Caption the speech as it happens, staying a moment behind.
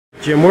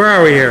Jim, where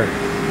are we here?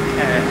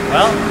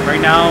 Well, right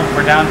now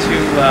we're down to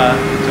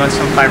doing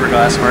some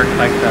fiberglass work,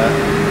 like the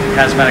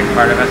cosmetic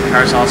part of it. The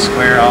car's all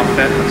square, all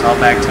fit, it's all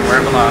back to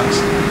where it belongs.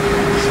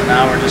 So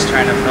now we're just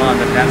trying to fill in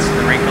the dents and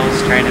the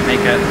wrinkles, trying to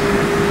make it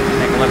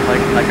look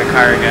like a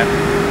car again.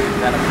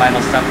 Then the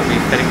final step will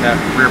be fitting the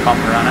rear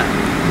bumper on it.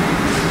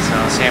 So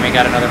Sammy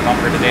got another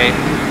bumper today.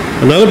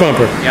 Another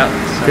bumper? Yep,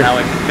 so now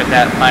we can fit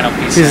that final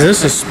piece in.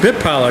 This is spit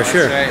polish,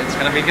 sure. That's right, it's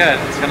going to be good.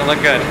 It's going to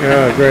look good.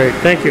 Oh, great.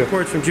 Thank you.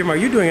 Reports from Jim. Are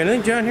you doing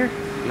anything, John, here?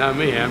 Not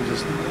me, I'm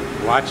just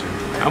watching.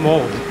 I'm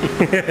old.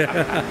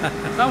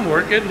 I'm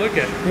working, look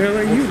at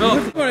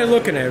it. What are you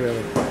looking at,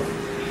 really?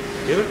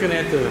 You're looking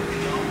at the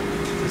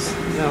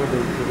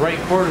right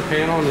quarter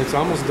panel, and it's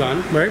almost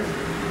done. Right.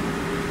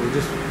 We're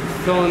just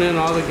filling in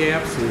all the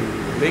gaps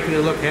and making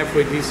it look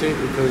halfway decent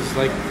because,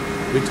 like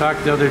we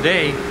talked the other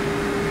day,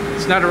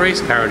 it's not a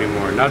race car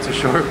anymore. Now it's a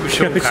show car.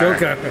 Show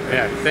car.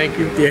 Yeah, thank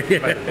you. Yeah.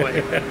 By the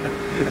way.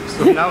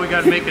 So now we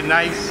got to make it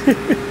nice,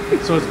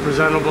 so it's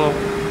presentable.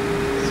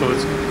 So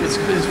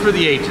it's for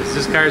the ages.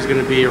 This car is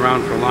going to be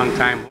around for a long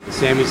time.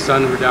 Sammy's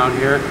son were down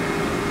here.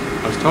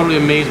 I was totally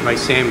amazed by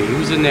Sammy. He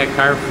was in that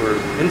car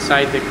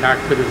inside the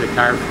cockpit of the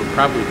car for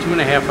probably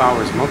 2.5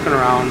 hours, mucking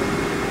around,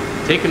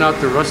 taking out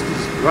the rusted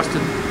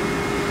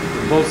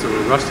bolts that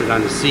were rusted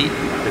on the seat,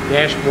 the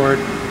dashboard,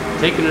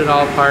 taking it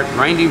all apart,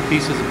 grinding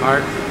pieces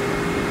apart.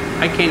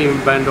 I can't even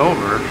bend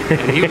over,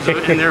 and he was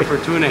in there for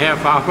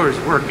 2.5 hours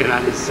working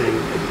on this thing.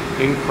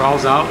 And he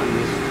crawls out, and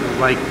he's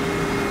like,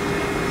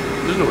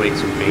 there's no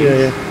aches and pains.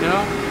 Yeah. You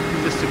know,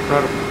 just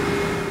incredible.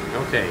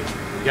 Okay,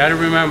 you got to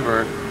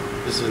remember,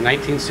 this is a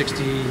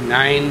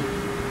 1969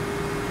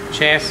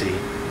 chassis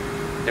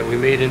that we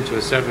made into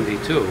a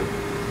 72,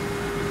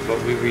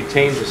 but we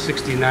retained the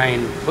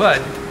 69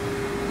 hood,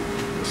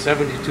 the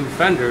 72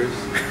 fenders,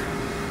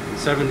 and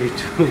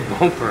 72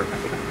 bumper.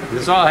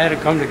 This all had to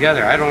come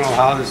together. I don't know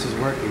how this is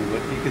working, but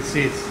you can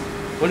see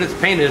when it's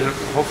painted,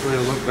 hopefully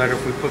it'll look better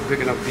if we put big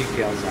enough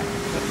decals on it.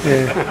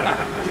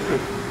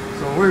 Yeah.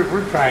 So we're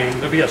trying.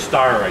 There'll be a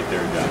star right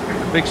there,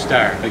 John. A big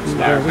star. Big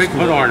star. Big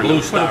hood ornament.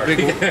 Blue star. Put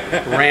a big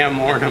ram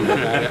ornament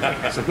on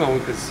it so no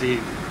one could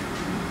see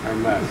our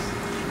mess.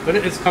 But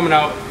it's coming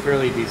out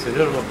fairly decent.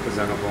 It'll look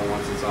presentable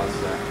once it's all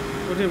set.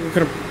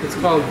 It's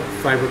called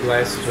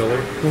fiberglass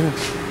filler.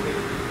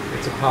 Yeah.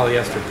 It's a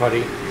polyester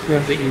putty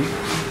that you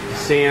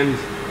sand.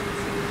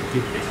 You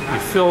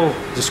fill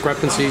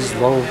discrepancies,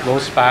 low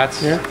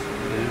spots, and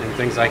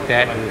things like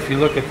that. And if you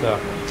look at the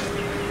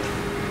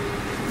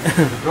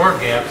door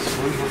gaps,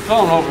 we were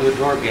filling over the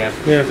door gaps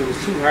because it was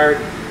too hard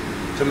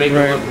to make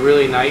it look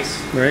really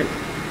nice. Right.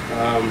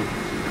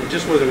 It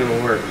just wasn't going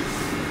to work.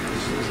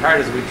 As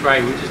hard as we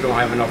tried, we just don't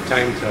have enough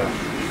time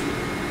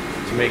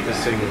to make this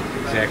thing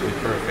exactly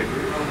perfect.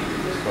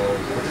 So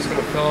we're just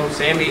going to fill.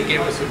 Sammy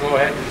gave us a go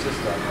ahead and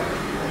just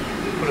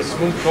put a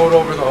smooth coat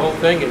over the whole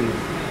thing and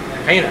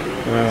paint it.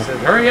 Wow. He said,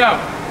 hurry up.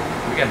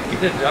 We got to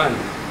get it done.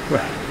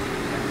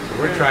 So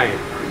we're trying.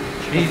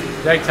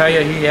 Did I tell you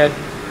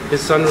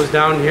his son was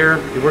down here?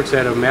 He works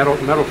at a metal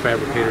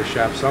fabricator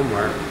shop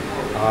somewhere.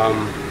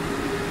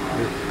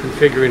 We're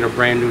configuring a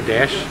brand new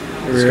dash.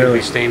 It's going to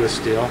be stainless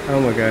steel. Oh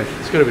my gosh.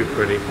 It's going to be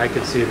pretty. I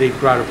can see they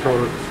brought a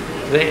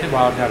prototype.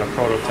 Well, not a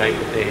prototype,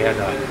 but they had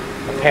a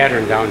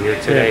pattern down here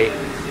today.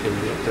 And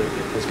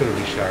it's going to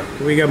be sharp.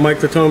 We got Mike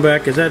the Tone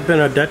back. Has that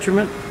been a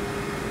detriment?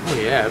 Oh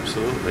yeah,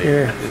 absolutely.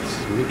 Yeah.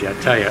 I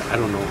tell you, I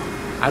don't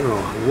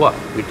know what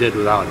we did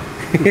without him.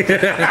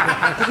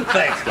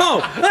 Thanks.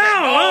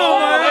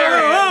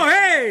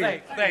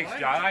 Hey! Thanks,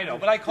 John. I know,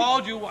 but I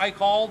called you. I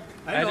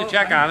had to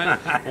check on it.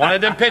 One of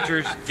them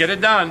pictures, get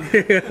it done.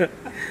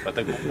 But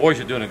the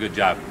boys are doing a good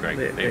job, Greg.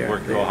 They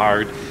worked real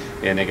hard,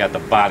 and they got the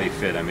body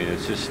fit. I mean,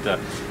 it's just,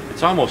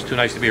 it's almost too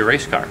nice to be a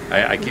race car.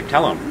 I keep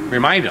telling them,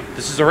 remind them,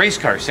 this is a race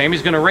car.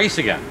 Sammy's going to race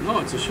again. No,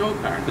 it's a show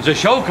car. It's a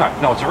show car.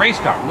 No, it's a race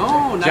car.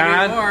 No, not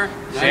anymore.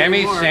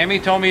 Sammy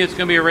told me it's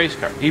going to be a race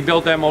car. He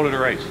built that motor to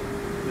race.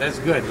 That's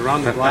good.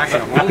 Around the block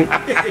at home.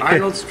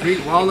 Arnold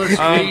Street, Walnut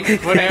Street,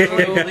 whatever.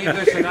 We'll leave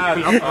this and out.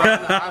 Up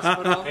around the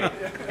hospital.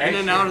 In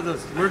and out of the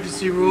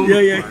emergency room.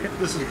 Yeah.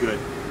 This is good.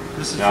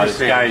 This is for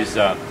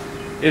Sammy.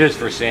 It is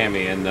for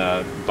Sammy, and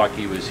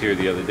Bucky was here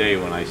the other day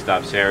when I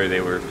stopped Saturday.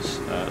 They were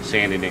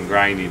sanding and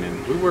grinding,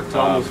 and we worked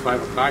till almost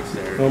 5 o'clock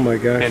Saturday. Oh my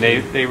gosh! And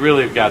they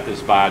really have got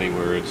this body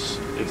where it's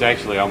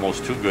actually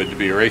almost too good to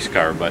be a race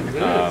car, but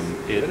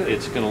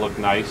it's going to look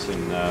nice,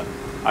 and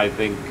I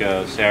think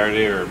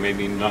Saturday or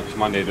maybe next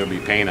Monday there'll be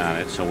paint on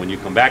it. So when you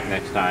come back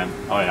next time,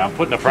 I'm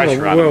putting the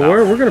pressure on. Well,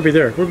 we're going to be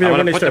there. We're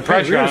going to put the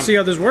pressure on. We're going to see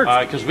how this works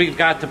because we've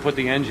got to put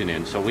the engine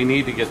in. So we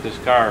need to get this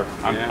car.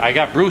 I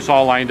got Bruce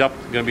all lined up.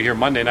 Going to be here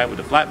Monday night with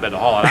the flatbed to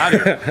haul it out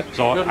of here.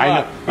 So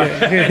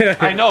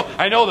I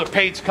know the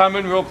paint's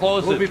coming real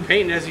close. We'll be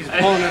painting as he's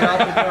pulling it out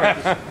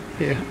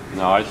the door.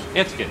 No,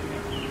 it's getting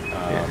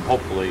there.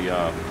 Hopefully.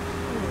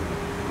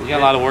 We got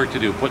a lot of work to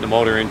do, putting the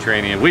motor in,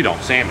 training, and we don't.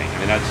 Sammy, I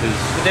mean, that's his.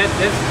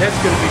 That's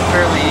going to be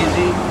fairly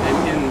easy.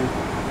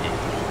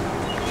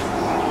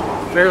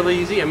 Fairly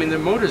easy. I mean, the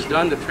motor's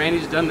done, the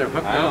training's done, they're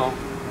hooked up.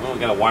 Well, we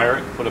got to wire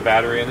it, put a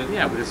battery in it.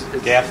 Yeah, but it's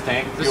gas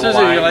tank. This fuel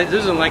isn't line. like,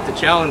 this isn't like the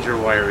Challenger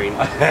wiring.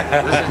 This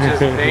is just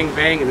bang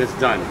bang and it's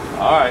done.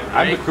 All right,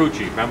 I'm the crew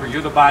chief. Remember,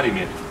 you're the body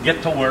man.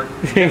 Get to work.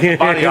 Get the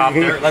body off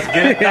there. Let's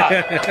get it done.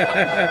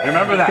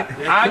 Remember that.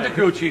 I'm the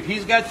crew chief.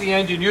 He's got the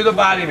engine. You're the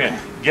body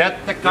man.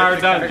 Get the car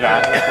done,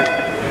 John.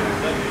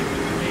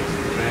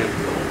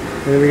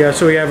 There we go.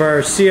 So we have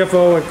our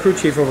CFO and crew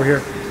chief over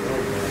here.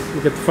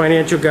 We got the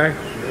financial guy.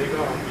 There you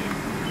go.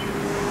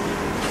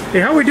 Hey,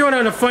 how are we doing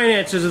on the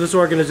finances of this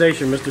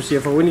organization, Mr.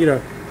 CFO? We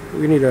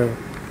need a.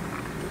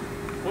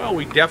 Well,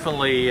 we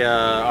definitely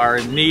are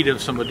in need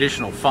of some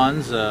additional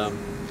funds.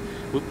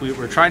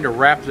 We're trying to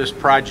wrap this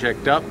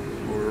project up.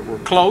 We're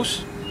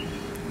close.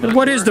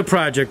 What is the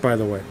project, by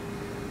the way?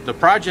 The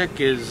project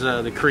is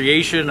the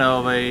creation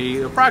of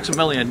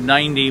approximately a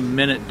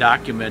 90-minute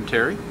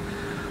documentary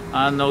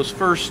on those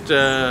first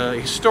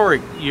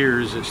historic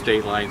years at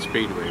Stateline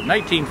Speedway,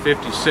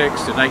 1956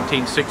 to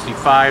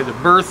 1965, the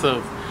birth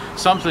of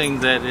something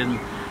that in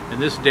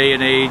this day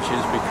and age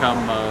has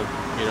become a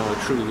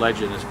true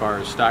legend as far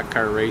as stock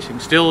car racing.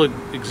 Still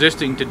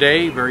existing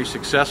today, very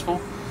successful,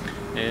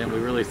 and we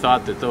really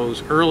thought that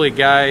those early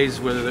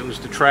guys, whether it was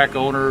the track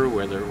owner,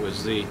 whether it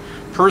was the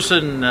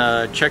person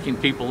checking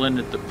people in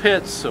at the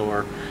pits,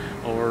 or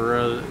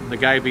the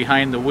guy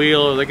behind the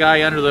wheel, or the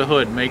guy under the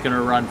hood making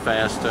her run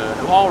fast,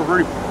 all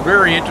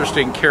very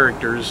interesting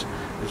characters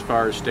as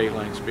far as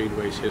Stateline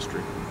Speedway's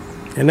history.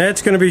 And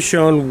that's going to be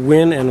shown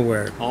when and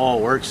where? Oh,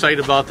 we're excited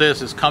about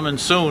this. It's coming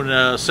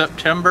soon,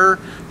 September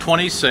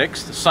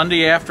 26th,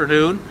 Sunday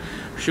afternoon,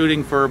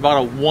 shooting for about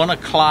a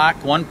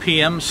 1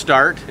 p.m.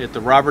 start at the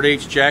Robert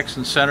H.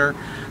 Jackson Center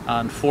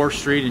on 4th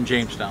Street in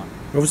Jamestown.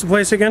 What was the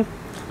place again?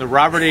 The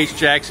Robert H.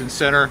 Jackson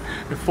Center,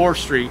 4th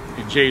Street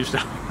in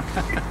Jamestown.